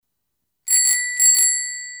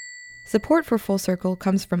Support for Full Circle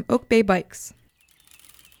comes from Oak Bay Bikes.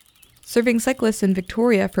 Serving cyclists in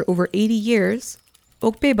Victoria for over 80 years,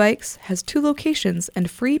 Oak Bay Bikes has 2 locations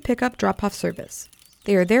and free pickup drop-off service.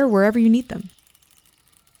 They are there wherever you need them.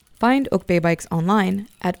 Find Oak Bay Bikes online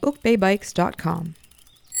at oakbaybikes.com.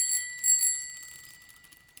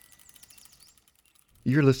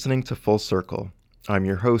 You're listening to Full Circle. I'm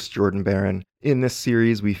your host, Jordan Barron. In this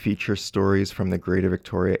series, we feature stories from the Greater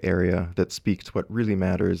Victoria area that speak to what really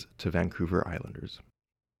matters to Vancouver Islanders.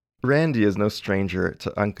 Randy is no stranger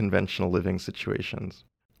to unconventional living situations.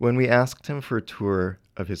 When we asked him for a tour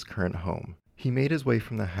of his current home, he made his way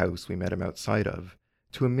from the house we met him outside of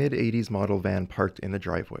to a mid-'80s model van parked in the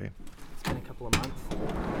driveway. It's been a couple of months.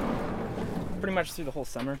 Pretty much through the whole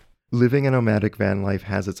summer. Living a nomadic van life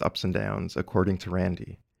has its ups and downs, according to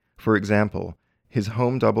Randy. For example, his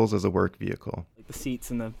home doubles as a work vehicle. Like the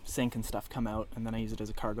seats and the sink and stuff come out, and then I use it as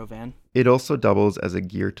a cargo van. It also doubles as a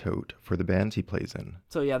gear tote for the band he plays in.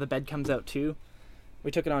 So yeah, the bed comes out too.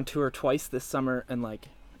 We took it on tour twice this summer, and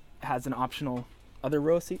has an optional other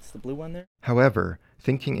row of seats, the blue one there. However,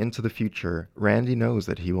 thinking into the future, Randy knows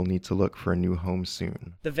that he will need to look for a new home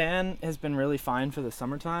soon. The van has been really fine for the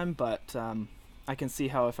summertime, but I can see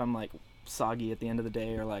how if I'm soggy at the end of the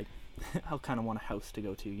day, or I'll kind of want a house to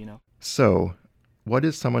go to, you know? So, what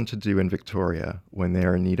is someone to do in Victoria when they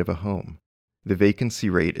are in need of a home? The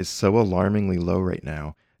vacancy rate is so alarmingly low right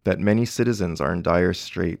now that many citizens are in dire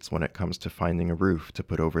straits when it comes to finding a roof to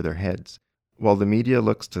put over their heads. While the media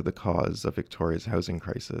looks to the cause of Victoria's housing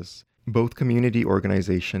crisis, both community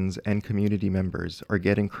organizations and community members are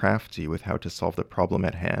getting crafty with how to solve the problem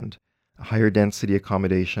at hand. Higher density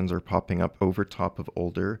accommodations are popping up over top of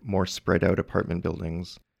older, more spread out apartment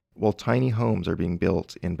buildings, while tiny homes are being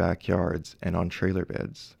built in backyards and on trailer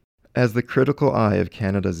beds. As the critical eye of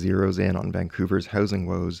Canada zeroes in on Vancouver's housing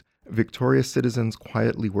woes, Victoria citizens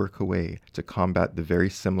quietly work away to combat the very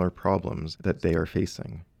similar problems that they are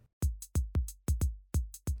facing.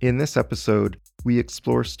 In this episode, we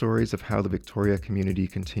explore stories of how the Victoria community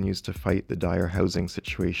continues to fight the dire housing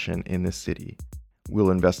situation in the city.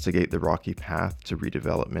 We'll investigate the rocky path to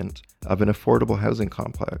redevelopment of an affordable housing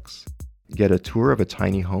complex, get a tour of a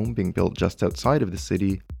tiny home being built just outside of the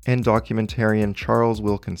city, and documentarian Charles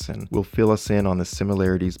Wilkinson will fill us in on the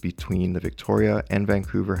similarities between the Victoria and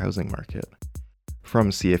Vancouver housing market.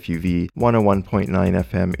 From CFUV 101.9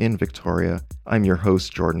 FM in Victoria, I'm your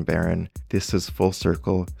host, Jordan Barron. This is Full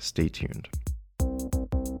Circle. Stay tuned.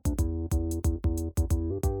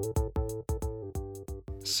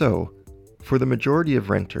 So, for the majority of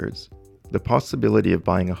renters, the possibility of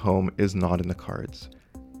buying a home is not in the cards.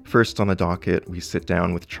 First on the docket, we sit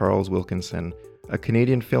down with Charles Wilkinson, a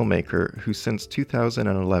Canadian filmmaker who since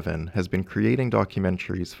 2011 has been creating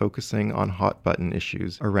documentaries focusing on hot-button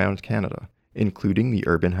issues around Canada, including the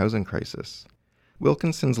urban housing crisis.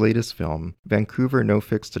 Wilkinson's latest film, Vancouver No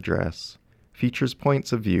Fixed Address, features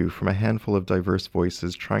points of view from a handful of diverse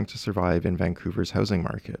voices trying to survive in Vancouver's housing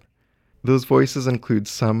market. Those voices include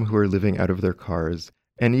some who are living out of their cars,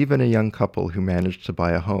 and even a young couple who managed to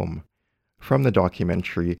buy a home. From the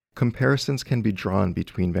documentary, comparisons can be drawn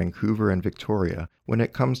between Vancouver and Victoria when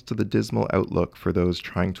it comes to the dismal outlook for those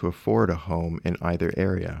trying to afford a home in either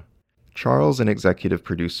area. Charles and executive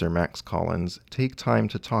producer Max Collins take time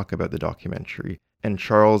to talk about the documentary, and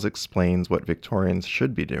Charles explains what Victorians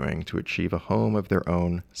should be doing to achieve a home of their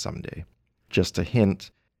own someday. Just a hint,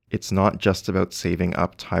 it's not just about saving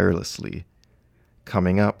up tirelessly.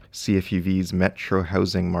 Coming up, CFUV's Metro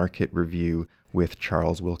Housing Market Review with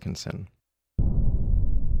Charles Wilkinson.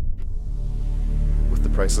 With the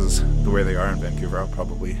prices the way they are in Vancouver, I'll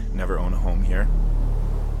probably never own a home here.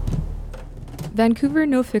 Vancouver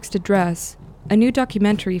No Fixed Address, a new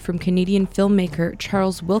documentary from Canadian filmmaker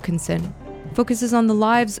Charles Wilkinson, focuses on the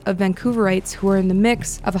lives of Vancouverites who are in the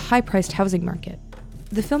mix of a high-priced housing market.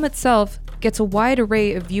 The film itself gets a wide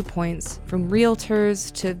array of viewpoints, from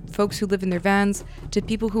realtors to folks who live in their vans to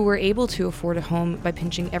people who were able to afford a home by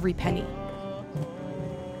pinching every penny.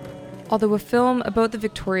 Although a film about the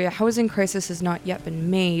Victoria housing crisis has not yet been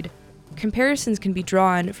made, comparisons can be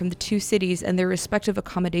drawn from the two cities and their respective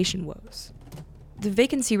accommodation woes. The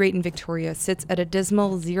vacancy rate in Victoria sits at a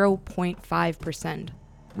dismal 0.5%,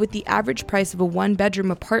 with the average price of a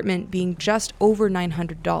one-bedroom apartment being just over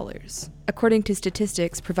 $900, according to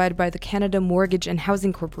statistics provided by the Canada Mortgage and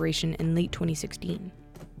Housing Corporation in late 2016.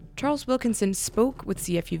 Charles Wilkinson spoke with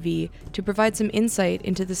CFUV to provide some insight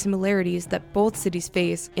into the similarities that both cities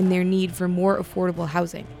face in their need for more affordable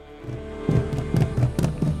housing.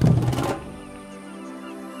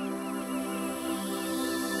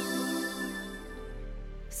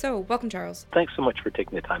 So, welcome, Charles. Thanks so much for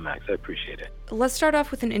taking the time, Max. I appreciate it. Let's start off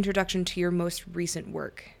with an introduction to your most recent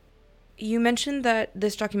work. You mentioned that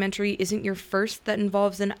this documentary isn't your first that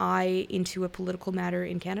involves an eye into a political matter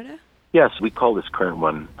in Canada? Yes, we call this current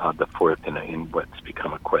one the fourth in what's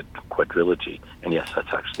become a quadrilogy. And yes,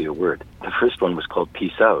 that's actually a word. The first one was called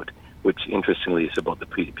Peace Out, which interestingly is about the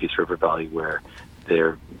Peace River Valley, where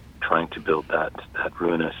they're trying to build that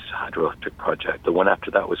ruinous hydroelectric project. The one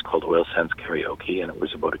after that was called Oil Sands Karaoke, and it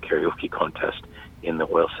was about a karaoke contest in the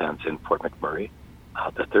oil sands in Fort McMurray.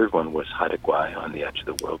 The third one was Haida Gwaii, on the edge of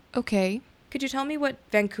the world. Okay. Could you tell me what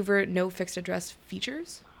Vancouver No Fixed Address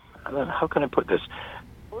features? How can I put this?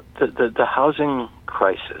 The housing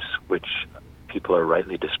crisis, which people are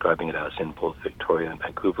rightly describing it as in both Victoria and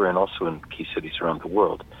Vancouver and also in key cities around the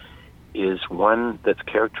world, is one that's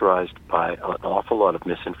characterized by an awful lot of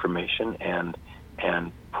misinformation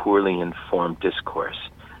and poorly informed discourse.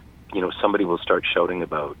 You know, somebody will start shouting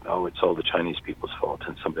about, oh, it's all the Chinese people's fault,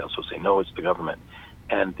 and somebody else will say, no, it's the government.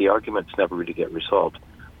 And the arguments never really get resolved.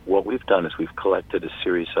 What we've done is we've collected a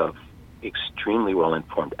series of extremely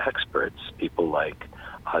well-informed experts, people like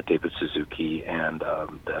David Suzuki and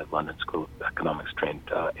the London School of Economics trained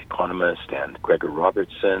economist, and Gregor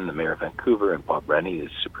Robertson, the mayor of Vancouver, and Bob Rennie, the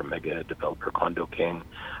super mega developer condo king,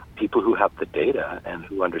 people who have the data and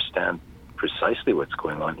who understand precisely what's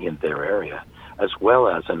going on in their area, as well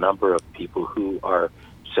as a number of people who are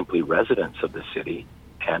simply residents of the city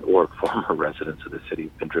and or former residents of the city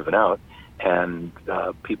who've been driven out, and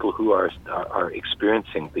people who are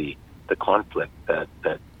experiencing the conflict that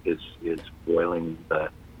is boiling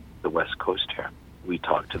the West Coast here. We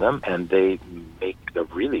talk to them, and they make a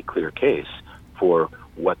really clear case for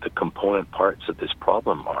what the component parts of this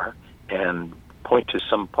problem are and point to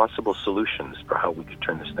some possible solutions for how we could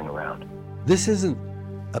turn this thing around. This isn't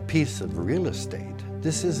a piece of real estate.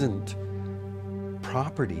 This isn't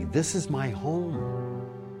property. This is my home.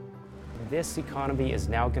 This economy is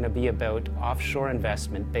now going to be about offshore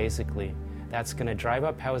investment, basically. That's going to drive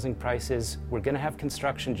up housing prices. We're going to have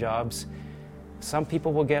construction jobs. Some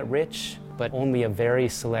people will get rich, but only a very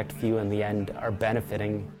select few in the end are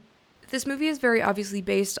benefiting. This movie is very obviously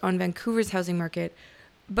based on Vancouver's housing market,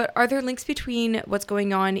 but are there links between what's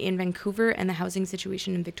going on in Vancouver and the housing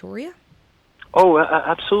situation in Victoria? Oh,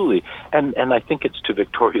 absolutely. And I think it's to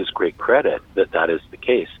Victoria's great credit that is the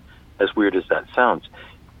case, as weird as that sounds.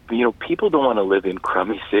 You know, people don't want to live in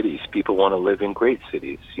crummy cities. People want to live in great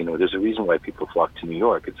cities. You know, there's a reason why people flock to New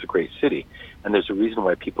York. It's a great city. And there's a reason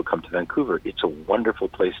why people come to Vancouver. It's a wonderful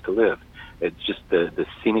place to live. It's just the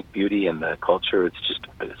scenic beauty and the culture. It's just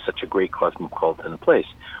such a great cosmopolitan place.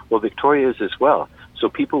 Well, Victoria is as well. So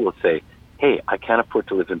people will say, hey, I can't afford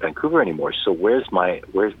to live in Vancouver anymore. So where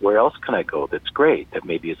else can I go that's great, that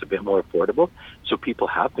maybe is a bit more affordable? So people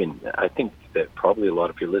have been, I think that probably a lot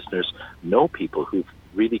of your listeners know people who've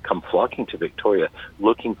really come flocking to Victoria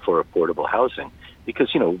looking for affordable housing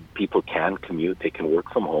because, you know, people can commute, they can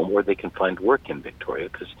work from home, or they can find work in Victoria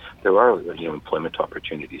because there are, you know, employment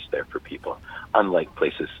opportunities there for people, unlike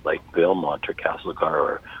places like Valemount or Castlegar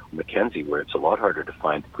or Mackenzie, where it's a lot harder to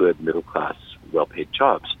find good middle-class, well-paid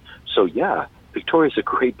jobs. So, yeah, Victoria is a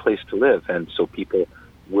great place to live, and so people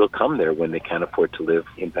will come there when they can't afford to live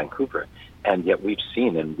in Vancouver. And yet we've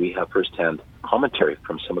seen, and we have firsthand commentary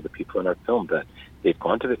from some of the people in our film, that they've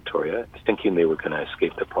gone to Victoria thinking they were going to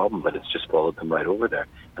escape the problem, but it's just followed them right over there.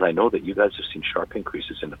 And I know that you guys have seen sharp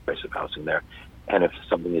increases in the price of housing there. And if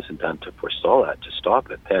something isn't done to forestall that, to stop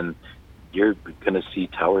it, then you're going to see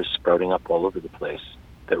towers sprouting up all over the place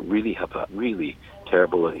that really have a really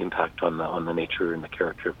terrible impact on the nature and the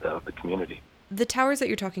character of the community. The towers that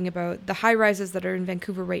you're talking about, the high-rises that are in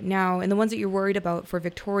Vancouver right now, and the ones that you're worried about for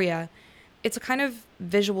Victoria, it's a kind of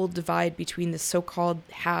visual divide between the so-called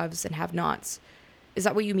haves and have-nots. Is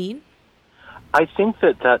that what you mean? I think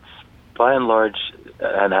that's, by and large,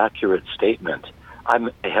 an accurate statement. I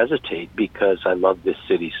hesitate because I love this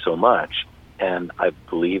city so much, and I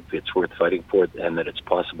believe it's worth fighting for and that it's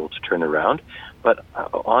possible to turn around. But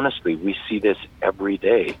honestly, we see this every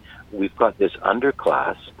day. We've got this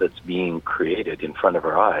underclass that's being created in front of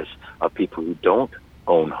our eyes of people who don't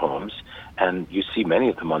own homes, and you see many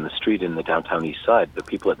of them on the street in the downtown east side, the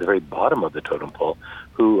people at the very bottom of the totem pole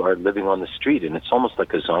who are living on the street, and it's almost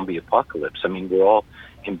like a zombie apocalypse. I mean, we're all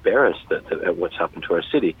embarrassed at what's happened to our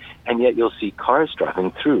city, and yet you'll see cars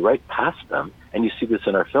driving through right past them, and you see this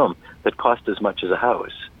in our film, that cost as much as a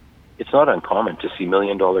house. It's not uncommon to see $1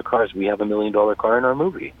 million cars. We have a $1 million car in our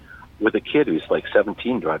movie with a kid who's like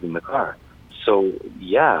 17 driving the car. So,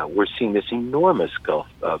 yeah, we're seeing this enormous gulf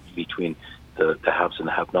between the haves and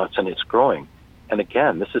the have-nots, and it's growing. And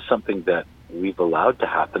again, this is something that we've allowed to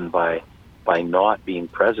happen by by not being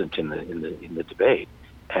present in the debate.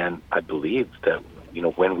 And I believe that, you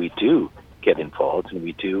know, when we do get involved and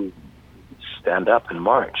we do stand up and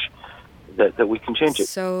march, that we can change it.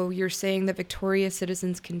 So you're saying that Victoria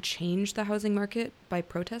citizens can change the housing market by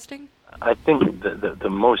protesting? I think the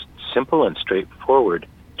most simple and straightforward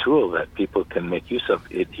tool that people can make use of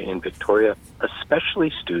in Victoria,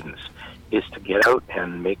 especially students, is to get out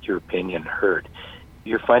and make your opinion heard.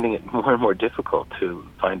 You're finding it more and more difficult to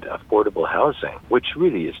find affordable housing, which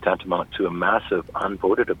really is tantamount to a massive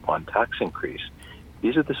unvoted upon tax increase.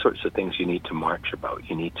 These are the sorts of things you need to march about.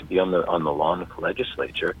 You need to be on the lawn of the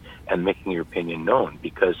legislature and making your opinion known,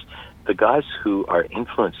 because the guys who are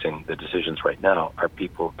influencing the decisions right now are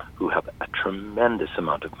people who have a tremendous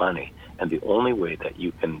amount of money. And the only way that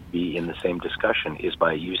you can be in the same discussion is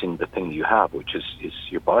by using the thing you have, which is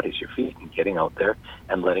your bodies, your feet, and getting out there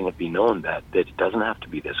and letting it be known that it doesn't have to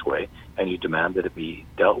be this way, and you demand that it be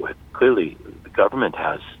dealt with. Clearly, the government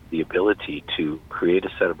has the ability to create a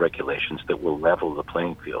set of regulations that will level the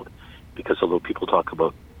playing field, because although people talk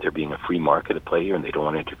about there being a free market at play here and they don't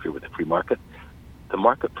want to interfere with the free market, the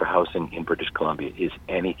market for housing in British Columbia is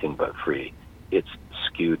anything but free. It's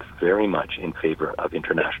skewed very much in favor of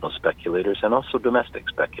international speculators and also domestic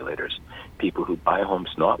speculators, people who buy homes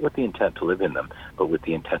not with the intent to live in them, but with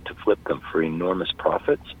the intent to flip them for enormous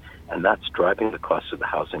profits, and that's driving the cost of the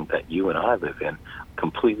housing that you and I live in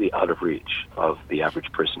completely out of reach of the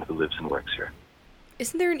average person who lives and works here.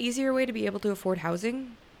 Isn't there an easier way to be able to afford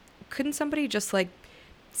housing? Couldn't somebody just,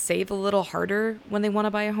 save a little harder when they want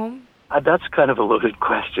to buy a home? That's kind of a loaded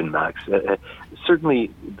question, Max.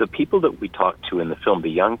 Certainly, the people that we talked to in the film, the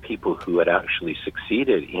young people who had actually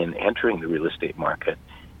succeeded in entering the real estate market,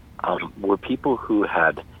 were people who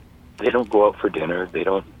they don't go out for dinner, they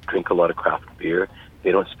don't drink a lot of craft beer,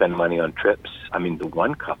 they don't spend money on trips. I mean, the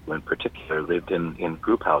one couple in particular lived in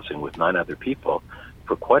group housing with 9 other people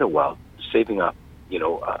for quite a while, saving up,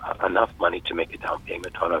 enough money to make a down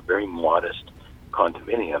payment on a very modest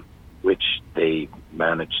condominium, which they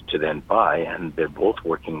managed to then buy, and they're both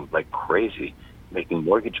working like crazy, making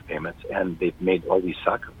mortgage payments, and they've made all these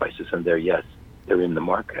sacrifices, and they're in the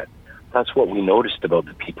market. That's what we noticed about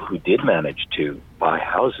the people who did manage to buy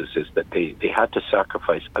houses, is that they had to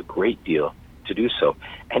sacrifice a great deal to do so.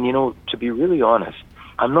 And, to be really honest,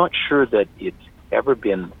 I'm not sure that it's ever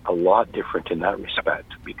been a lot different in that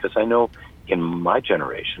respect, because I know in my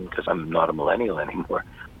generation, because I'm not a millennial anymore,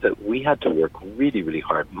 that we had to work really, really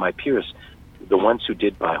hard. My peers, the ones who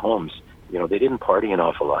did buy homes, they didn't party an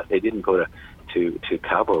awful lot. They didn't go to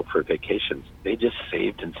Cabo for vacations. They just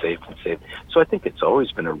saved and saved and saved. So I think it's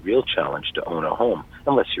always been a real challenge to own a home,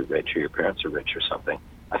 unless you're rich or your parents are rich or something.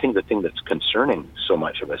 I think the thing that's concerning so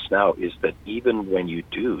much of us now is that even when you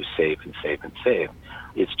do save and save and save,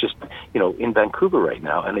 it's just, in Vancouver right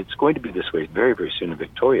now, and it's going to be this way very, very soon in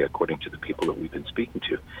Victoria, according to the people that we've been speaking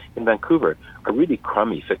to. In Vancouver, a really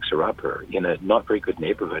crummy fixer-upper in a not very good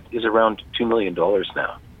neighborhood is around $2 million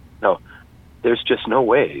now. Now, there's just no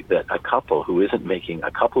way that a couple who isn't making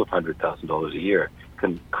a couple of $100,000 a year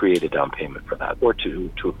can create a down payment for that, or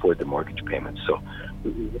to afford the mortgage payments. So,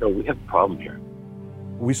 we have a problem here.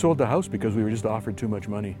 We sold the house because we were just offered too much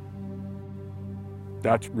money.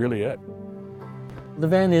 That's really it. The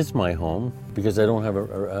van is my home because I don't have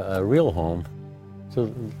a real home. It's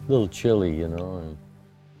a little chilly,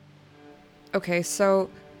 Okay, so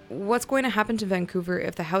what's going to happen to Vancouver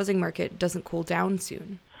if the housing market doesn't cool down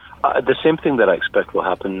soon? The same thing that I expect will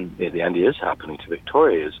happen, and is happening to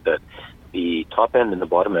Victoria, is that the top end and the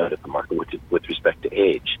bottom end of the market with respect to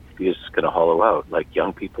age is going to hollow out. Like,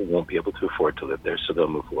 young people won't be able to afford to live there, so they'll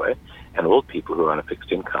move away. And old people who are on a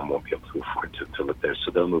fixed income won't be able to afford to live there,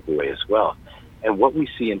 so they'll move away as well. And what we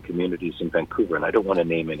see in communities in Vancouver, and I don't want to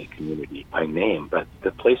name any community by name, but the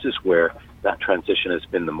places where that transition has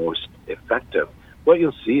been the most effective, what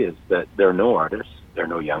you'll see is that there are no artists, there are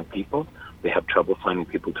no young people. They have trouble finding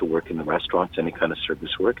people to work in the restaurants, any kind of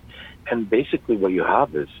service work. And basically what you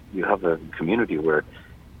have is you have a community where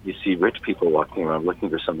you see rich people walking around looking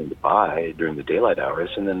for something to buy during the daylight hours,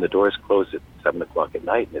 and then the doors close at 7 o'clock at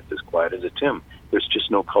night, and it's as quiet as a tomb. There's just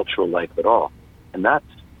no cultural life at all. And that's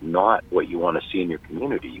not what you want to see in your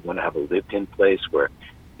community. You want to have a lived-in place where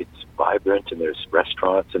it's vibrant, and there's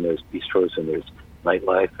restaurants, and there's bistros, and there's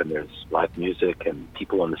nightlife, and there's live music, and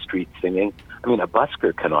people on the street singing. I mean, a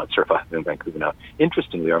busker cannot survive in Vancouver now.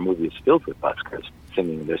 Interestingly, our movie is filled with buskers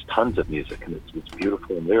singing, and there's tons of music, and it's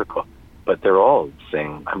beautiful and lyrical. But they're all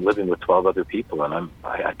saying, I'm living with 12 other people, and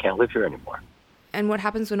I can't live here anymore. And what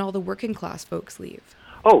happens when all the working class folks leave?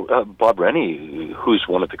 Bob Rennie, who's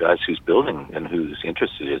one of the guys who's building and who's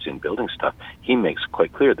interested in building stuff, he makes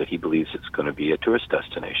quite clear that he believes it's going to be a tourist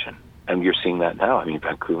destination. And you're seeing that now. I mean,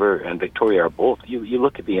 Vancouver and Victoria are both. You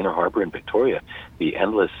look at the inner harbor in Victoria, the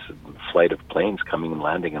endless flight of planes coming and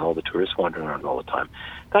landing and all the tourists wandering around all the time.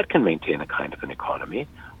 That can maintain a kind of an economy.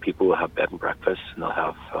 People will have bed and breakfast, and they'll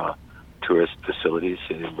have tourist facilities,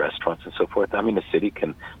 restaurants, and so forth. I mean, a city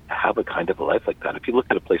can have a kind of a life like that. If you look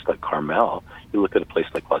at a place like Carmel, you look at a place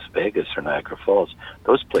like Las Vegas or Niagara Falls,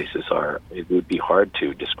 those places it would be hard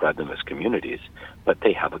to describe them as communities, but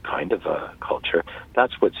they have a kind of a culture.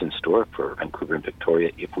 That's what's in store for Vancouver and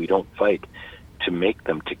Victoria if we don't fight to make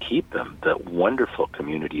them, to keep them, the wonderful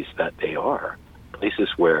communities that they are. Places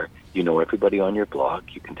where you know everybody on your block,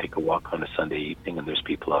 you can take a walk on a Sunday evening and there's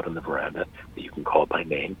people out on the veranda that you can call by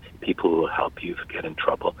name, people who will help you if you get in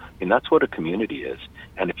trouble. I mean, that's what a community is.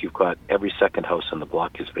 And if you've got every second house on the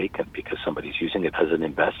block is vacant because somebody's using it as an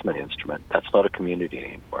investment instrument, that's not a community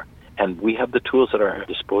anymore. And we have the tools at our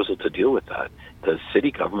disposal to deal with that. The city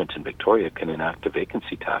government in Victoria can enact a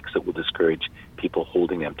vacancy tax that will discourage people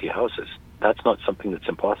holding empty houses. That's not something that's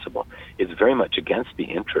impossible. It's very much against the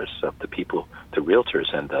interests of the people, the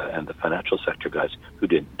realtors and the financial sector guys who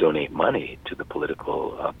did donate money to the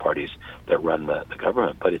political parties that run the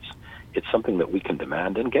government. But it's something that we can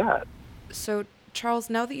demand and get. So, Charles,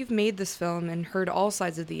 now that you've made this film and heard all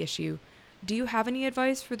sides of the issue, do you have any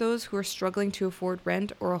advice for those who are struggling to afford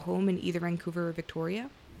rent or a home in either Vancouver or Victoria?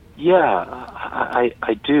 Yeah,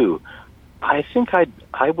 I do. I think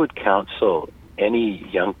I would counsel any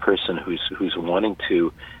young person who's wanting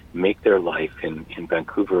to make their life in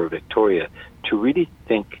Vancouver or Victoria to really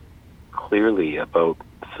think clearly about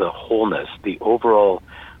the wholeness, the overall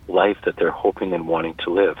life that they're hoping and wanting to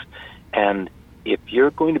live. And if you're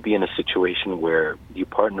going to be in a situation where you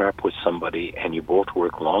partner up with somebody and you both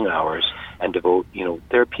work long hours and devote,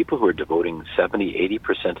 there are people who are devoting 70,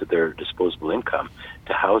 80% of their disposable income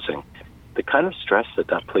to housing. The kind of stress that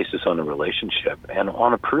places on a relationship and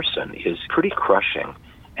on a person is pretty crushing.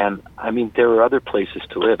 And I mean, there are other places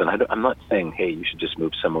to live, and I'm not saying, hey, you should just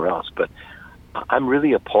move somewhere else, but I'm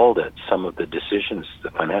really appalled at some of the decisions, the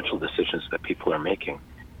financial decisions that people are making.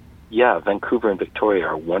 Yeah, Vancouver and Victoria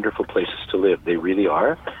are wonderful places to live. They really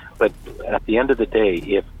are. But at the end of the day,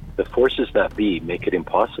 if the forces that be make it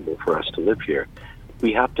impossible for us to live here,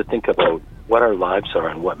 we have to think about what our lives are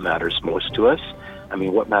and what matters most to us. I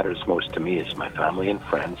mean, what matters most to me is my family and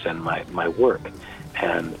friends and my work.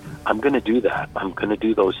 And I'm going to do that. I'm going to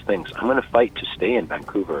do those things. I'm going to fight to stay in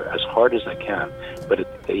Vancouver as hard as I can. But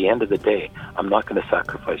at the end of the day, I'm not going to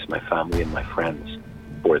sacrifice my family and my friends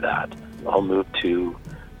for that. I'll move to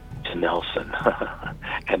Nelson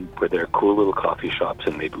and where there are cool little coffee shops,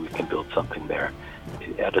 and maybe we can build something there.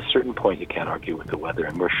 At a certain point, you can't argue with the weather,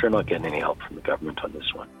 and we're sure not getting any help from the government on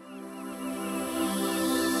this one.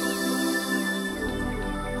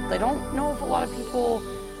 I don't know if a lot of people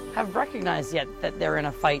have recognized yet that they're in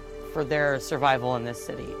a fight for their survival in this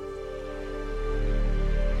city.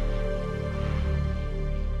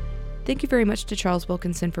 Thank you very much to Charles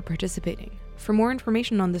Wilkinson for participating. For more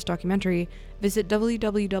information on this documentary, visit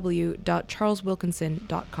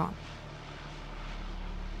www.charleswilkinson.com.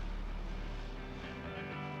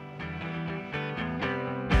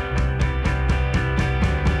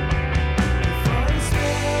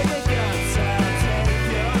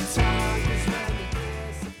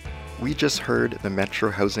 We just heard the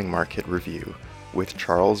Metro Housing Market Review with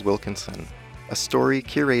Charles Wilkinson, a story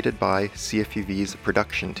curated by CFUV's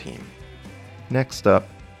production team. Next up,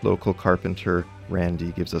 local carpenter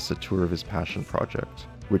Randy gives us a tour of his passion project,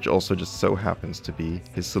 which also just so happens to be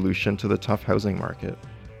his solution to the tough housing market.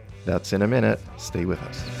 That's in a minute. Stay with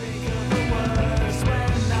us.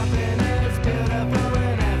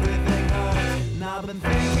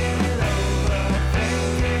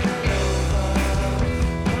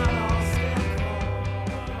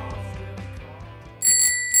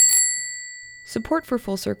 Support for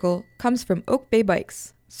Full Circle comes from Oak Bay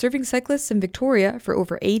Bikes, serving cyclists in Victoria for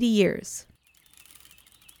over 80 years.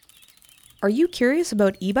 Are you curious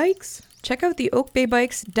about e-bikes? Check out the Oak Bay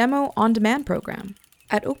Bikes Demo On Demand program.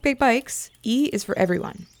 At Oak Bay Bikes, E is for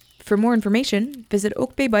everyone. For more information, visit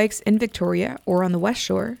Oak Bay Bikes in Victoria or on the West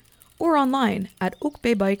Shore, or online at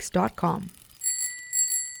oakbaybikes.com.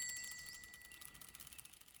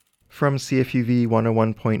 From CFUV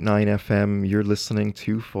 101.9 FM, you're listening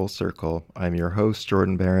to Full Circle. I'm your host,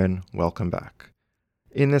 Jordan Barron. Welcome back.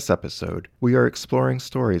 In this episode, we are exploring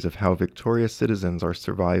stories of how Victoria citizens are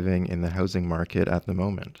surviving in the housing market at the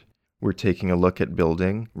moment. We're taking a look at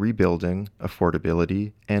building, rebuilding,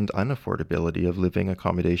 affordability, and unaffordability of living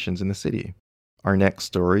accommodations in the city. Our next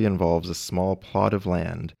story involves a small plot of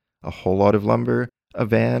land, a whole lot of lumber, a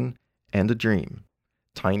van, and a dream.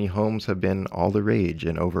 Tiny homes have been all the rage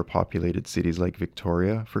in overpopulated cities like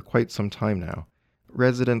Victoria for quite some time now.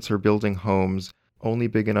 Residents are building homes only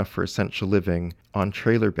big enough for essential living on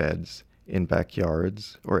trailer beds, in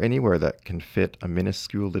backyards, or anywhere that can fit a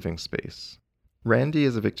minuscule living space. Randy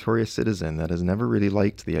is a Victoria citizen that has never really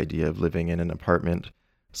liked the idea of living in an apartment,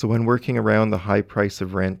 so when working around the high price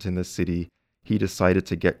of rent in the city, he decided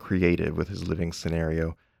to get creative with his living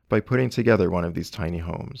scenario by putting together one of these tiny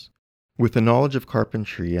homes. With a knowledge of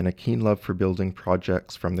carpentry and a keen love for building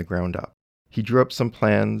projects from the ground up, he drew up some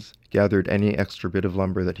plans, gathered any extra bit of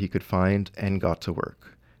lumber that he could find, and got to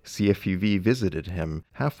work. CFUV visited him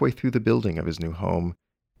halfway through the building of his new home.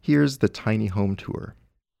 Here's the tiny home tour.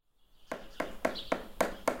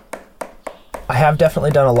 I have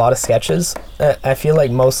definitely done a lot of sketches. I feel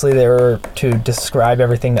like mostly they were to describe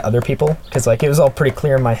everything to other people, because like it was all pretty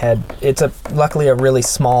clear in my head. It's luckily a really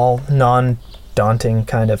small, non-daunting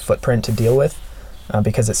kind of footprint to deal with,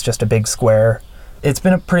 because it's just a big square. It's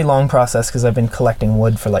been a pretty long process because I've been collecting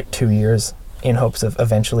wood for like 2 years in hopes of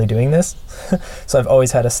eventually doing this. So I've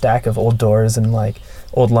always had a stack of old doors and like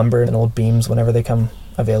old lumber and old beams whenever they come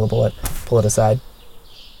available. I pull it aside.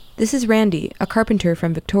 This is Randy, a carpenter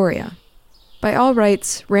from Victoria. By all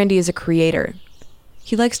rights, Randy is a creator.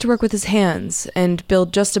 He likes to work with his hands and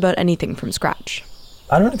build just about anything from scratch.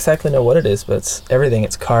 I don't exactly know what it is, but it's everything.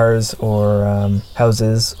 It's cars or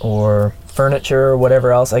houses or furniture or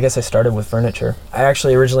whatever else. I guess I started with furniture. I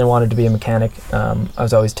actually originally wanted to be a mechanic. I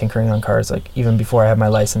was always tinkering on cars. Like even before I had my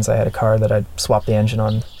license, I had a car that I'd swap the engine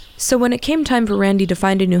on. So when it came time for Randy to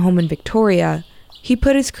find a new home in Victoria, he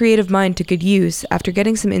put his creative mind to good use after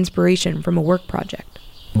getting some inspiration from a work project.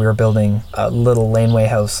 We were building a little laneway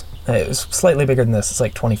house. It was slightly bigger than this. It's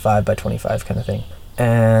like 25 by 25 kind of thing.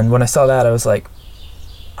 And when I saw that, I was like,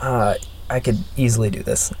 I could easily do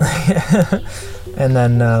this. And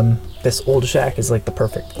then this old shack is like the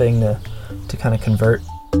perfect thing to kind of convert.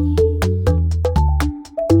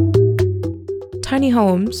 Tiny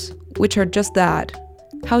homes, which are just that,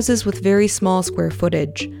 houses with very small square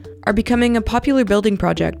footage, are becoming a popular building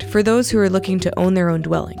project for those who are looking to own their own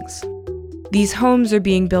dwellings. These homes are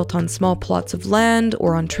being built on small plots of land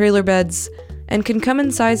or on trailer beds, and can come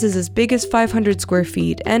in sizes as big as 500 square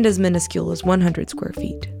feet and as minuscule as 100 square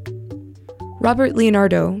feet. Robert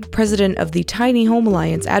Leonardo, president of the Tiny Home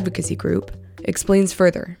Alliance advocacy group, explains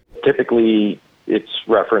further. Typically, it's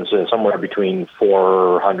referenced in somewhere between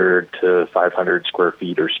 400 to 500 square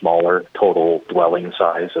feet or smaller total dwelling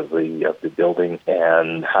size of the building,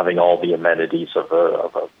 and having all the amenities of a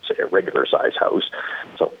regular size house,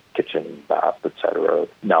 so kitchen, bath, etc.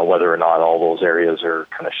 Now, whether or not all those areas are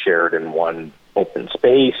kind of shared in one open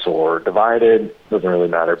space or divided doesn't really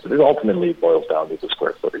matter, but it ultimately boils down to the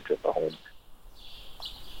square footage of the home.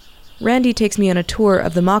 Randy takes me on a tour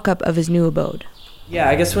of the mock-up of his new abode. Yeah,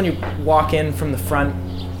 I guess when you walk in from the front,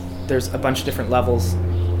 there's a bunch of different levels.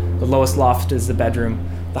 The lowest loft is the bedroom.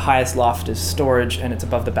 The highest loft is storage, and it's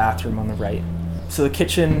above the bathroom on the right. So the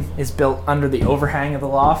kitchen is built under the overhang of the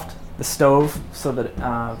loft, the stove, so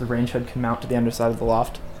that the range hood can mount to the underside of the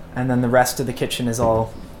loft. And then the rest of the kitchen is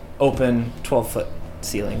all open 12-foot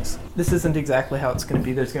ceilings. This isn't exactly how it's going to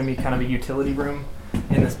be. There's going to be kind of a utility room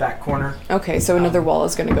in this back corner. Okay, so another wall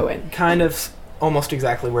is going to go in. Kind of almost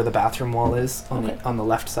exactly where the bathroom wall is on the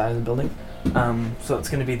left side of the building. So it's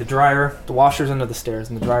going to be the dryer. The washer's under the stairs,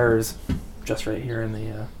 and the dryer is just right here in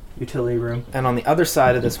the utility room. And on the other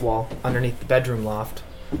side of this wall, underneath the bedroom loft,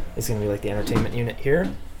 is going to be like the entertainment unit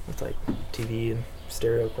here with like TV and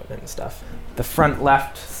stereo equipment and stuff. The front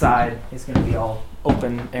left side is going to be all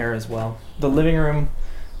open air as well. The living room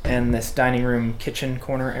and this dining room kitchen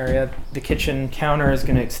corner area, the kitchen counter is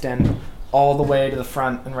going to extend all the way to the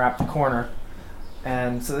front and wrap the corner.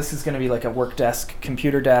 And so this is going to be like a work desk,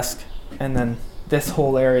 computer desk, and then this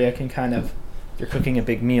whole area can kind of, if you're cooking a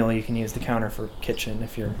big meal, you can use the counter for kitchen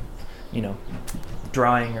if you're,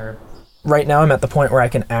 drying or... Right now I'm at the point where I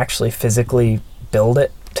can actually physically build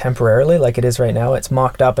it temporarily like it is right now. It's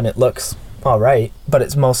mocked up and it looks all right, but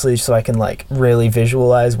it's mostly so I can like really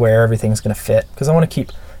visualize where everything's going to fit, because I want to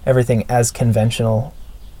keep everything as conventional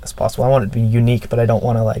as possible. I want it to be unique, but I don't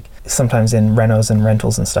want to like, sometimes in renos and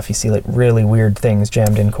rentals and stuff you see like really weird things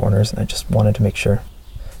jammed in corners, and I just wanted to make sure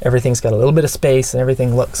everything's got a little bit of space and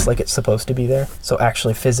everything looks like it's supposed to be there. So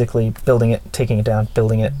actually physically building it, taking it down,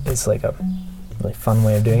 building it is like a really fun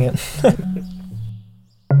way of doing it.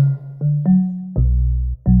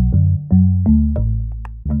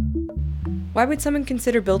 Why would someone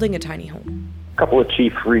consider building a tiny home? A couple of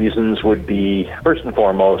chief reasons would be, first and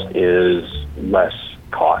foremost, is less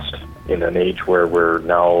cost. In an age where we're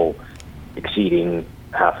now exceeding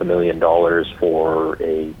 $500,000 for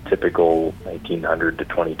a typical 1,900 to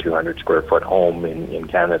 2,200 square foot home in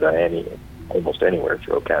Canada, almost anywhere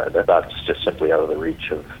throughout Canada. That's just simply out of the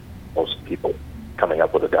reach of most people. Coming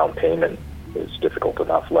up with a down payment is difficult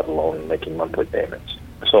enough, let alone making monthly payments.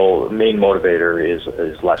 So the main motivator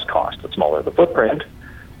is less cost. The smaller the footprint,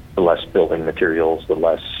 the less building materials, the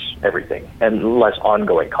less everything, and less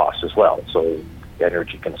ongoing costs as well. So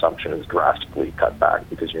energy consumption is drastically cut back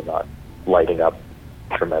because you're not lighting up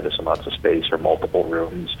tremendous amounts of space or multiple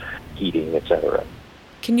rooms, heating, etc.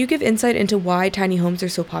 Can you give insight into why tiny homes are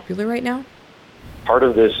so popular right now? Part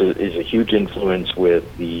of this is a huge influence with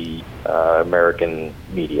the American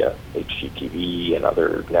media, HGTV and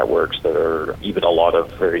other networks that are, even a lot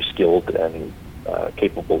of very skilled and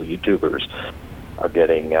capable YouTubers are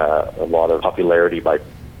getting a lot of popularity by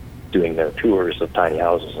doing their tours of tiny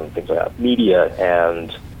houses and things like that. Media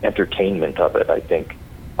and entertainment of it, I think,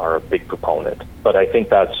 are a big proponent. But I think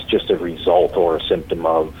that's just a result or a symptom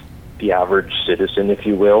of the average citizen, if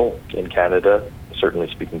you will, in Canada.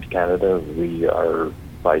 Certainly speaking to Canada, we are,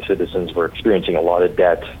 by citizens, we're experiencing a lot of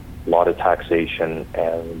debt, a lot of taxation,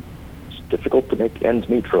 and it's difficult to make ends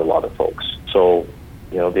meet for a lot of folks. So,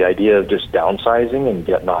 the idea of just downsizing and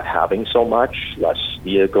yet not having so much, less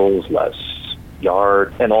vehicles, less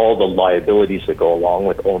yard, and all the liabilities that go along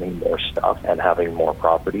with owning more stuff and having more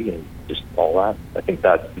property and just all that, I think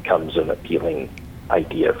that becomes an appealing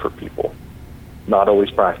idea for people. Not always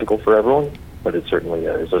practical for everyone, but it certainly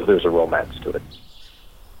is. There's a romance to it.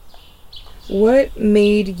 What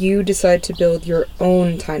made you decide to build your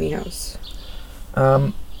own tiny house?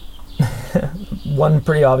 One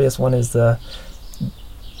pretty obvious one is the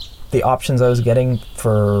options I was getting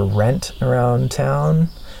for rent around town.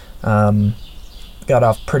 Got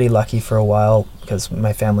off pretty lucky for a while because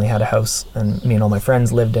my family had a house and me and all my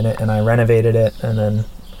friends lived in it, and I renovated it, and then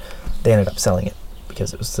they ended up selling it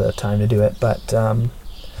because it was the time to do it. But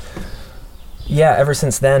ever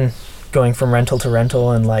since then, going from rental to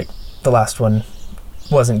rental, and like the last one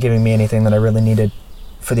wasn't giving me anything that I really needed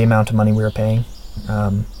for the amount of money we were paying.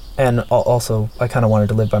 And also, I kind of wanted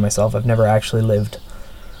to live by myself. I've never actually lived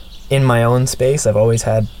in my own space. I've always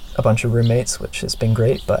had a bunch of roommates, which has been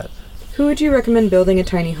great, but... Who would you recommend building a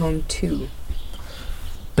tiny home to?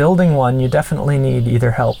 Building one, you definitely need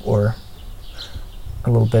either help or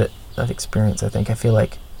a little bit of experience, I think. I feel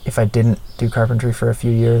like if I didn't do carpentry for a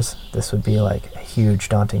few years, this would be like a huge,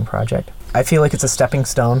 daunting project. I feel like it's a stepping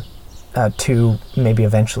stone to maybe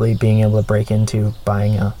eventually being able to break into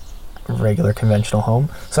buying a regular conventional home.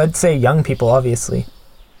 So I'd say young people, obviously.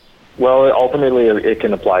 Well, ultimately, it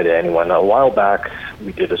can apply to anyone. A while back,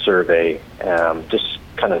 we did a survey, just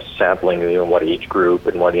kind of sampling, what age group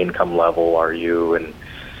and what income level are you, and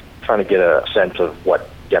trying to get a sense of what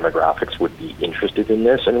demographics would be interested in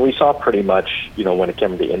this. And we saw pretty much, when it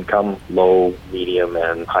came to income, low, medium,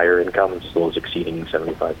 and higher incomes, those exceeding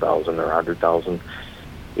 $75,000 or $100,000,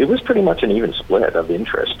 it was pretty much an even split of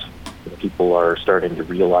interest. People are starting to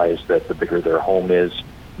realize that the bigger their home is,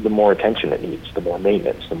 the more attention it needs, the more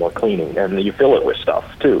maintenance, the more cleaning, and you fill it with stuff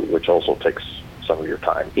too, which also takes some of your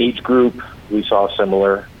time. Age group, we saw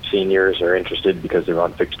similar. Seniors are interested because they're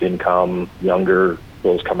on fixed income. Younger,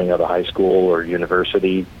 those coming out of high school or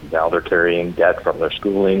university, now they're carrying debt from their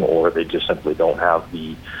schooling, or they just simply don't have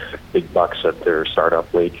the big bucks at their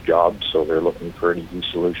startup wage jobs, so they're looking for an easy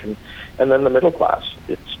solution. And then the middle class,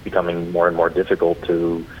 it's becoming more and more difficult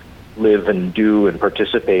to live and do and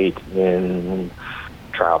participate in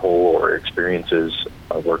travel or experiences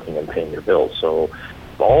of working and paying your bills. So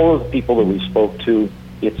all of the people that we spoke to,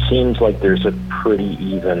 it seems like there's a pretty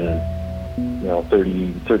even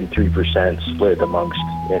 33% split amongst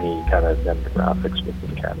any kind of demographics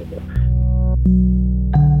within Canada.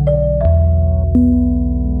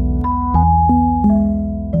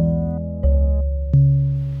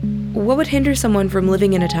 What would hinder someone from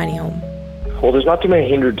living in a tiny home? Well, there's not too many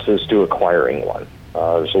hindrances to acquiring one.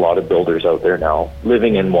 There's a lot of builders out there now.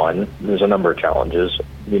 Living in one, there's a number of challenges.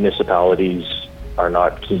 Municipalities are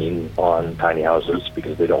not keen on tiny houses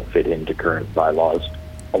because they don't fit into current bylaws.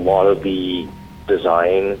 A lot of the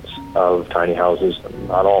designs of tiny houses,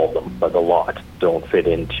 not all of them, but a lot, don't fit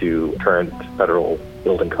into current federal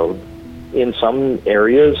building code. In some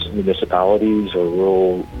areas, municipalities or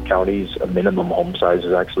rural counties, a minimum home size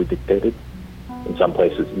is actually dictated. In some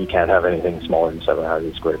places, you can't have anything smaller than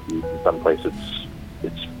 700 square feet. In some places,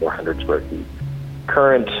 it's 400 square feet.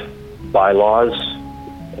 Current bylaws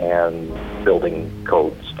and building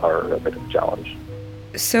codes are a bit of a challenge.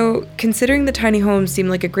 So, considering the tiny homes seem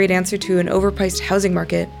like a great answer to an overpriced housing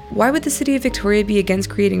market, why would the city of Victoria be against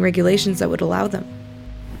creating regulations that would allow them?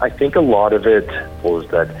 I think a lot of it was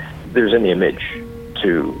that there's an image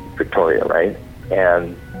to Victoria, right?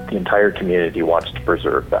 And the entire community wants to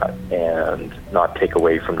preserve that and not take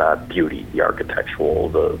away from that beauty, the architectural,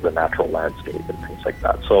 the natural landscape and things like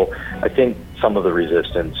that. So I think some of the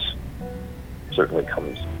resistance certainly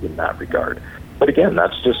comes in that regard. But again,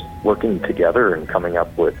 that's just working together and coming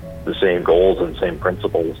up with the same goals and same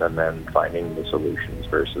principles and then finding the solutions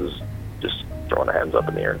versus just throwing our hands up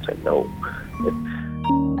in the air and saying no.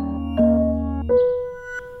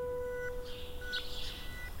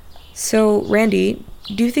 So, Randy,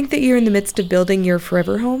 do you think that you're in the midst of building your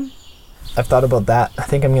forever home? I've thought about that. I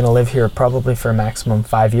think I'm going to live here probably for a maximum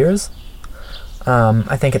 5 years.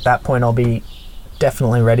 I think at that point I'll be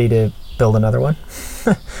definitely ready to build another one.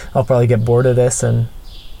 I'll probably get bored of this and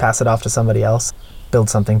pass it off to somebody else, build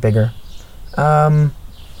something bigger. I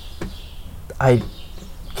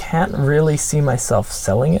can't really see myself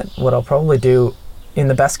selling it. What I'll probably do in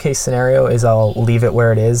the best case scenario is I'll leave it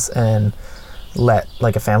where it is and let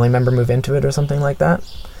like a family member move into it or something like that.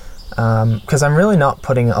 Because I'm really not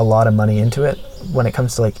putting a lot of money into it. When it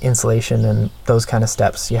comes to like insulation and those kind of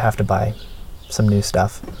steps, you have to buy some new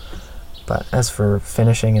stuff. But as for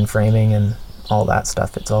finishing and framing and all that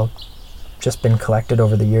stuff, it's all just been collected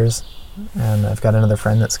over the years. And I've got another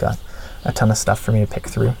friend that's got a ton of stuff for me to pick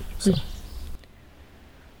through. So.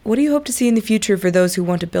 What do you hope to see in the future for those who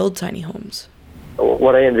want to build tiny homes?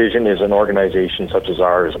 What I envision is an organization such as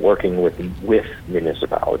ours working with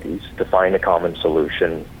municipalities to find a common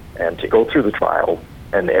solution and to go through the trial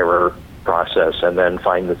and error process and then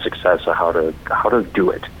find the success of how to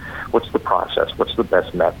do it. What's the process? What's the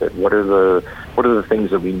best method? What are the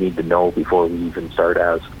things that we need to know before we even start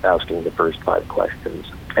asking the first 5 questions?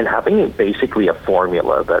 And having basically a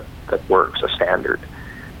formula that works, a standard,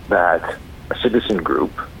 that a citizen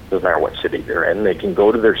group, doesn't matter what city they're in, they can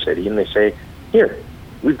go to their city and they say, here,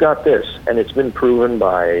 we've got this, and it's been proven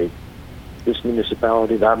by this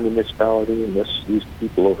municipality, that municipality, and these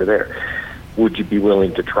people over there. Would you be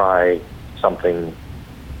willing to try something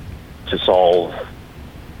to solve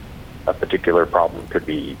a particular problem? Could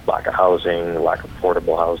be lack of housing, lack of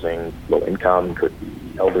affordable housing, low income, could be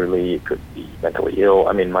elderly, it could be mentally ill.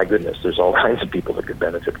 I mean, my goodness, there's all kinds of people that could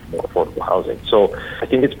benefit from more affordable housing. So I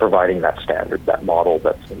think it's providing that standard, that model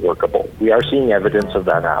that's workable. We are seeing evidence of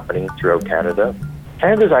that happening throughout Canada.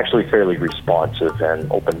 Canada's actually fairly responsive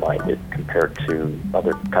and open-minded compared to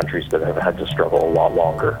other countries that have had to struggle a lot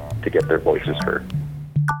longer to get their voices heard.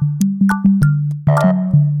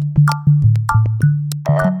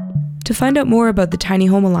 To find out more about the Tiny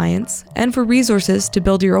Home Alliance and for resources to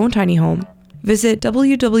build your own tiny home, visit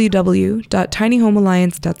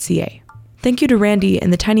www.tinyhomealliance.ca. Thank you to Randy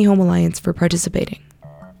and the Tiny Home Alliance for participating.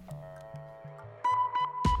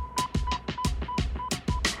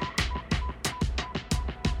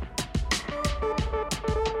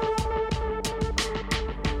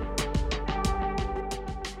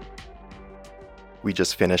 We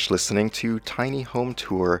just finished listening to Tiny Home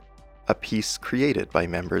Tour, a piece created by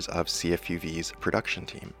members of CFUV's production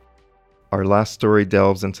team. Our last story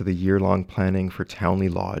delves into the year-long planning for Townley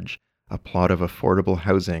Lodge, a plot of affordable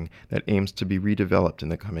housing that aims to be redeveloped in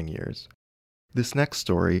the coming years. This next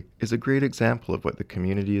story is a great example of what the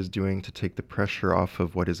community is doing to take the pressure off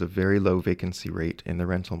of what is a very low vacancy rate in the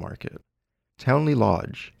rental market. Townley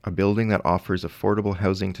Lodge, a building that offers affordable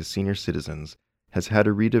housing to senior citizens, has had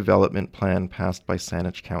a redevelopment plan passed by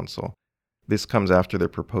Saanich Council. This comes after their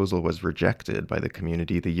proposal was rejected by the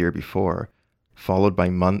community the year before, followed by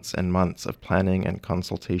months and months of planning and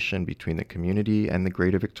consultation between the community and the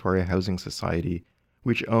Greater Victoria Housing Society,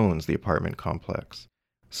 which owns the apartment complex.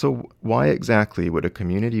 So why exactly would a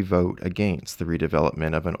community vote against the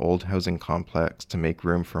redevelopment of an old housing complex to make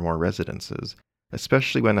room for more residences,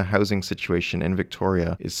 especially when the housing situation in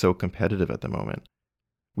Victoria is so competitive at the moment?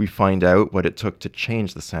 We find out what it took to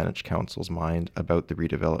change the Saanich Council's mind about the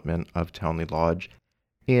redevelopment of Townley Lodge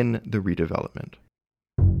in The Redevelopment.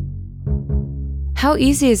 How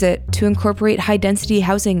easy is it to incorporate high-density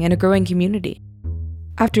housing in a growing community?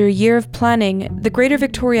 After a year of planning, the Greater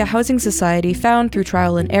Victoria Housing Society found through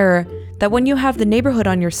trial and error that when you have the neighborhood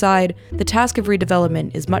on your side, the task of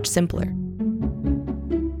redevelopment is much simpler.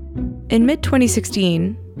 In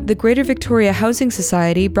mid-2016, the Greater Victoria Housing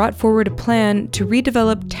Society brought forward a plan to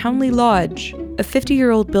redevelop Townley Lodge, a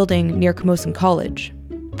 50-year-old building near Camosun College.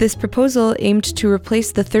 This proposal aimed to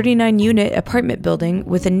replace the 39-unit apartment building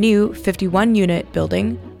with a new 51-unit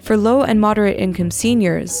building for low and moderate income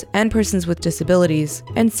seniors and persons with disabilities,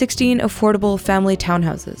 and 16 affordable family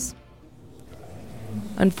townhouses.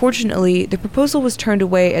 Unfortunately, the proposal was turned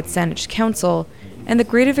away at Saanich Council, and the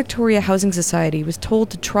Greater Victoria Housing Society was told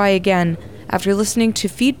to try again after listening to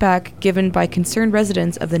feedback given by concerned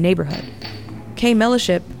residents of the neighborhood. Kay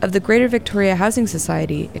Melliship of the Greater Victoria Housing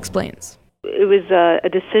Society explains. It was a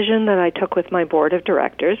decision that I took with my board of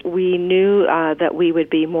directors. We knew that we would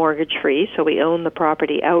be mortgage-free, so we owned the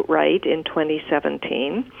property outright in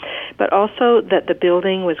 2017, but also that the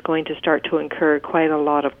building was going to start to incur quite a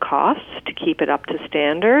lot of costs to keep it up to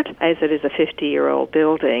standard, as it is a 50-year-old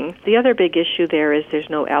building. The other big issue there is there's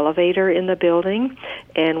no elevator in the building,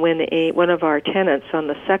 and when one of our tenants on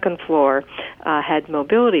the second floor had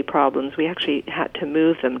mobility problems, we actually had to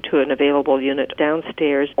move them to an available unit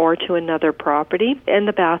downstairs or to another property. And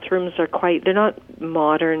the bathrooms are they're not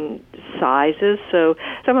modern sizes, so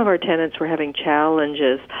some of our tenants were having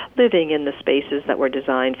challenges living in the spaces that were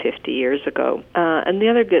designed 50 years ago. And the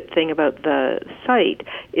other good thing about the site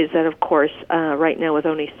is that, of course, right now with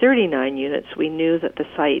only 39 units, we knew that the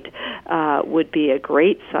site would be a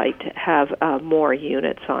great site to have more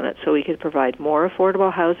units on it, so we could provide more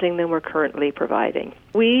affordable housing than we're currently providing.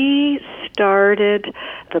 We started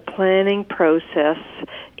the planning process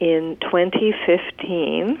in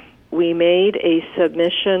 2015. We made a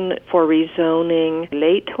submission for rezoning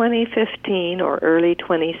late 2015 or early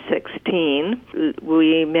 2016.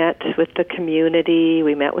 We met with the community,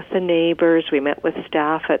 we met with the neighbors, we met with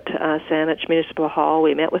staff at Saanich Municipal Hall,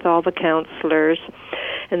 we met with all the councillors,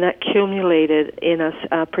 and that culminated in us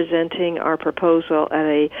presenting our proposal at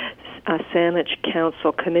a Saanich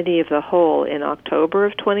Council Committee of the Whole in October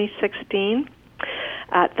of 2016.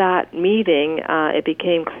 At that meeting, it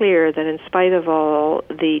became clear that in spite of all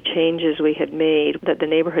the changes we had made, that the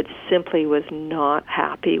neighborhood simply was not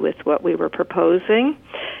happy with what we were proposing.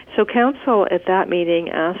 So council at that meeting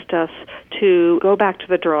asked us to go back to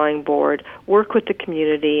the drawing board, work with the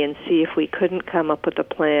community, and see if we couldn't come up with a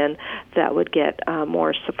plan that would get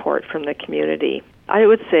more support from the community. I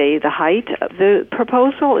would say the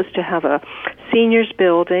proposal is to have a seniors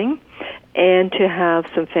building and to have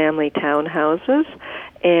some family townhouses.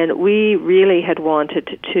 And we really had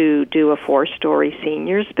wanted to do a 4-story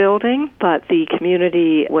seniors building, but the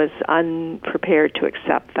community was unprepared to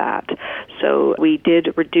accept that. So we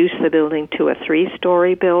did reduce the building to a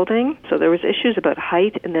 3-story building. So there was issues about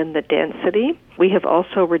height and then the density. We have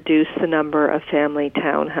also reduced the number of family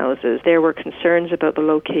townhouses. There were concerns about the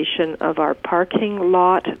location of our parking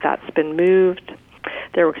lot. That's been moved.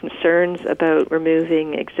 There were concerns about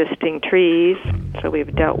removing existing trees, so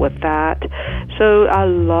we've dealt with that. So a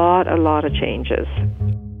lot of changes.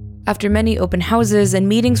 After many open houses and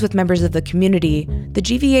meetings with members of the community, the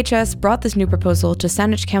GVHS brought this new proposal to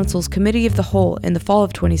Saanich Council's Committee of the Whole in the fall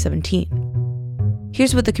of 2017.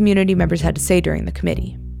 Here's what the community members had to say during the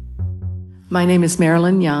committee. My name is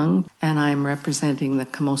Marilyn Young, and I'm representing the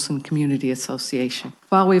Camosun Community Association.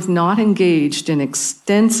 While we've not engaged in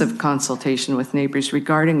extensive consultation with neighbors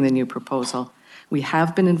regarding the new proposal, we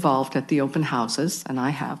have been involved at the open houses, and I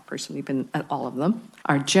have personally been at all of them.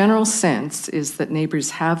 Our general sense is that neighbors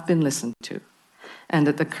have been listened to, and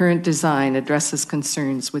that the current design addresses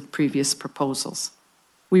concerns with previous proposals.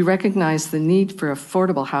 We recognize the need for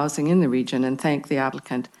affordable housing in the region and thank the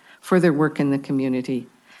applicant for their work in the community.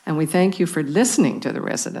 And we thank you for listening to the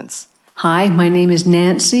residents. Hi, my name is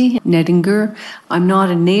Nancy Nettinger. I'm not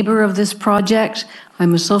a neighbor of this project.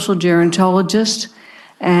 I'm a social gerontologist,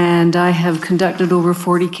 and I have conducted over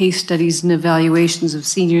 40 case studies and evaluations of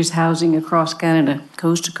seniors housing across Canada,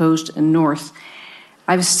 coast to coast and north.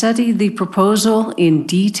 I've studied the proposal in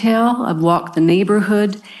detail. I've walked the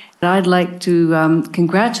neighborhood. I'd like to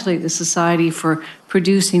congratulate the Society for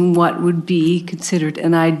producing what would be considered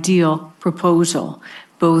an ideal proposal.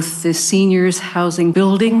 Both the seniors housing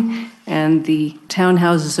building and the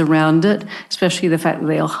townhouses around it, especially the fact that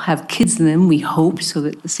they'll have kids in them, we hope, so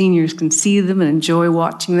that the seniors can see them and enjoy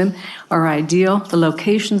watching them, are ideal. The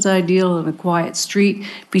location's ideal on a quiet street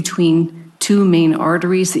between 2 main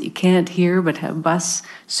arteries that you can't hear but have bus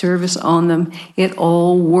service on them. It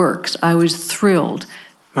all works. I was thrilled.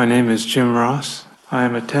 My name is Jim Ross. I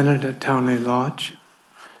am a tenant at Townley Lodge.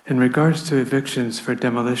 In regards to evictions for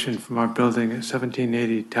demolition from our building at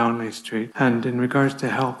 1780 Townley Street, and in regards to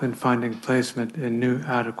help in finding placement in new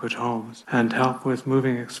adequate homes, and help with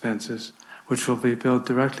moving expenses, which will be billed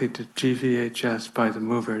directly to GVHS by the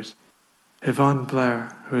movers, Yvonne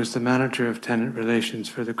Blair, who is the manager of tenant relations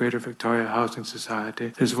for the Greater Victoria Housing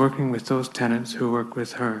Society, is working with those tenants who work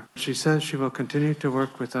with her. She says she will continue to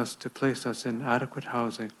work with us to place us in adequate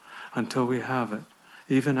housing until we have it,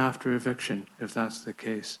 even after eviction, if that's the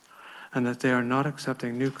case, and that they are not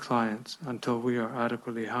accepting new clients until we are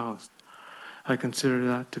adequately housed. I consider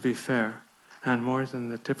that to be fair, and more than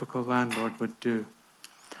the typical landlord would do.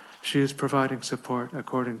 She is providing support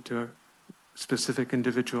according to specific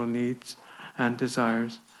individual needs and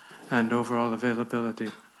desires and overall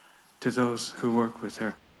availability. to those who work with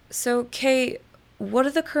her. So, Kay, what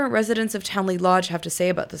do the current residents of Townley Lodge have to say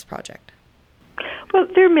about this project? Well,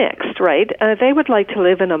 they're mixed, right? They would like to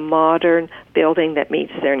live in a modern building that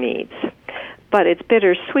meets their needs. But it's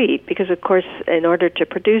bittersweet because, of course, in order to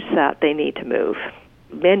produce that, they need to move.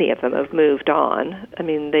 Many of them have moved on. I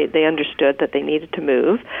mean, they understood that they needed to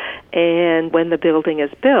move. And when the building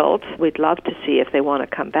is built, we'd love to see if they want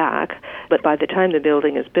to come back. But by the time the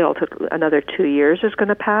building is built, another 2 years is going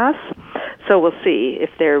to pass. So we'll see if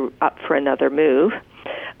they're up for another move.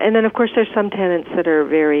 And then, of course, there's some tenants that are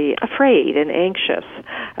very afraid and anxious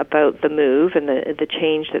about the move and the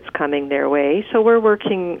change that's coming their way. So we're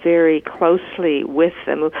working very closely with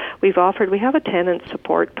them. We have a tenant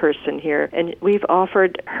support person here, and we've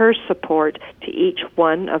offered her support to each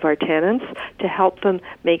one of our tenants to help them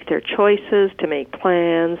make their choices, to make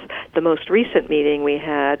plans. The most recent meeting we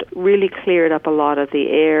had really cleared up a lot of the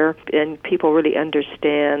air, and people really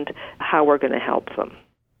understand how we're going to help them.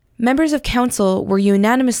 Members of council were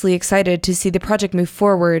unanimously excited to see the project move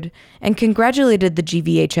forward and congratulated the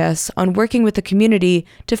GVHS on working with the community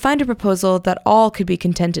to find a proposal that all could be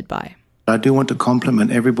contented by. I do want to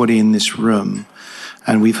compliment everybody in this room,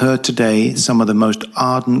 and we've heard today some of the most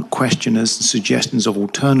ardent questioners and suggestions of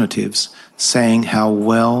alternatives saying how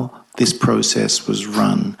well this process was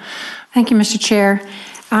run. Thank you, Mr. Chair.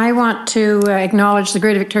 I want to acknowledge the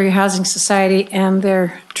Greater Victoria Housing Society and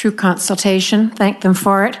their true consultation, thank them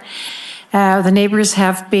for it. The neighbours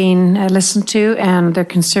have been listened to and their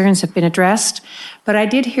concerns have been addressed. But I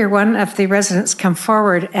did hear one of the residents come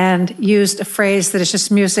forward and used a phrase that is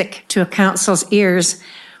just music to a council's ears.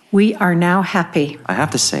 We are now happy. I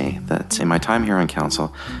have to say that in my time here on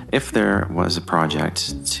council, if there was a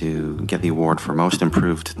project to get the award for most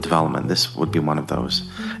improved development, this would be one of those,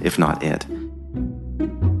 if not it.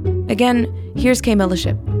 Again, here's Kay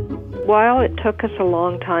Milliship. While it took us a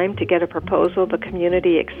long time to get a proposal the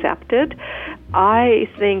community accepted, I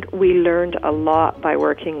think we learned a lot by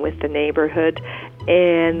working with the neighborhood,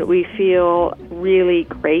 and we feel really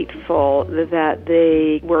grateful that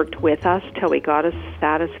they worked with us till we got a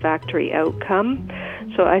satisfactory outcome.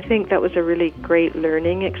 So I think that was a really great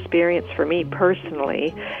learning experience for me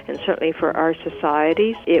personally, and certainly for our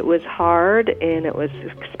society. It was hard, and it was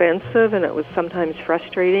expensive, and it was sometimes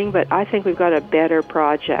frustrating, but I think we've got a better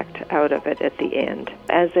project out of it at the end.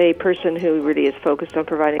 As a person who really is focused on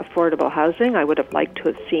providing affordable housing, I would have liked to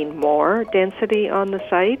have seen more density on the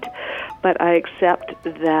site, but I accept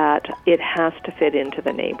that it has to fit into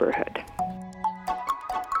the neighborhood.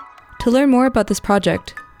 To learn more about this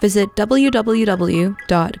project, visit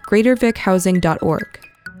www.greatervichousing.org.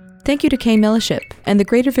 Thank you to Kay Milliship and the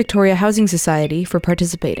Greater Victoria Housing Society for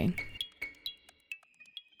participating.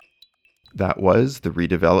 That was The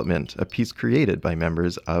Redevelopment, a piece created by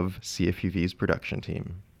members of CFUV's production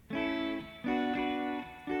team.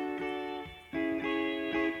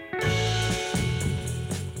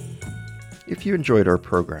 If you enjoyed our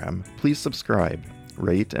program, please subscribe,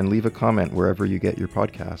 rate, and leave a comment wherever you get your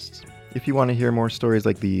podcasts. If you want to hear more stories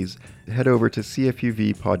like these, head over to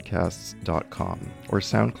cfuvpodcasts.com or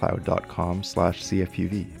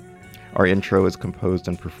soundcloud.com/CFUV. Our intro is composed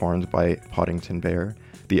and performed by Podington Bear.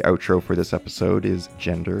 The outro for this episode is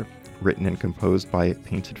Gender, written and composed by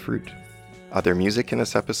Painted Fruit. Other music in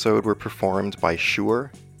this episode were performed by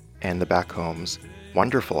Shure and the Backhomes,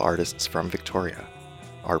 wonderful artists from Victoria.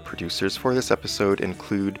 Our producers for this episode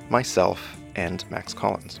include myself and Max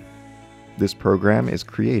Collins. This program is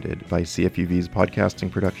created by CFUV's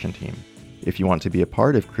podcasting production team. If you want to be a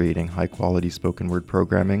part of creating high-quality spoken word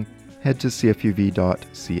programming, head to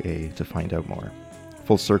cfuv.ca to find out more.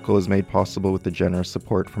 Full Circle is made possible with the generous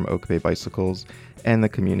support from Oak Bay Bicycles and the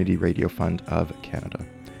Community Radio Fund of Canada.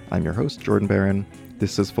 I'm your host, Jordan Barron.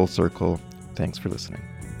 This is Full Circle. Thanks for listening.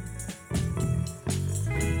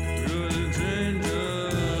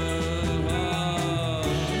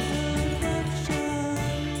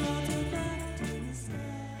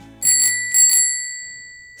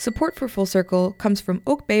 Support for Full Circle comes from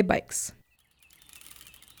Oak Bay Bikes,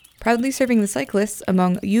 proudly serving the cyclists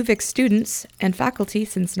among UVic students and faculty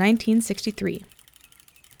since 1963.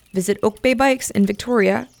 Visit Oak Bay Bikes in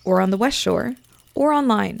Victoria or on the West Shore, or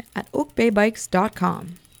online at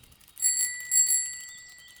oakbaybikes.com.